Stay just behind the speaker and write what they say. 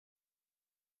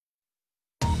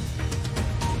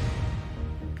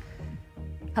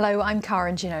Hello, I'm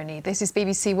Karen Giannoni. This is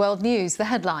BBC World News, the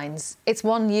headlines. It's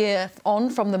 1 year on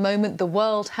from the moment the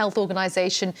World Health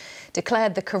Organization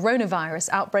declared the coronavirus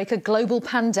outbreak a global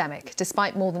pandemic.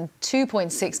 Despite more than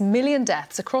 2.6 million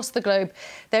deaths across the globe,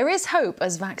 there is hope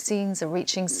as vaccines are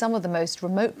reaching some of the most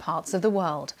remote parts of the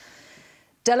world.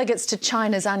 Delegates to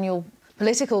China's annual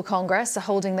Political Congress are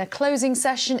holding their closing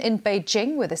session in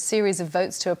Beijing with a series of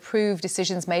votes to approve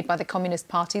decisions made by the Communist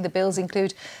Party. The bills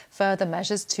include further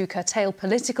measures to curtail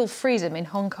political freedom in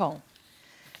Hong Kong.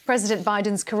 President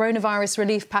Biden's coronavirus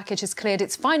relief package has cleared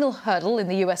its final hurdle in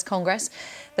the US Congress.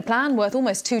 The plan, worth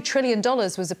almost $2 trillion,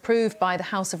 was approved by the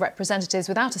House of Representatives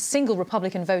without a single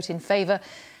Republican vote in favour.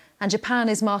 And Japan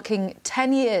is marking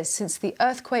 10 years since the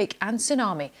earthquake and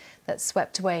tsunami that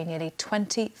swept away nearly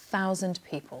 20,000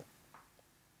 people.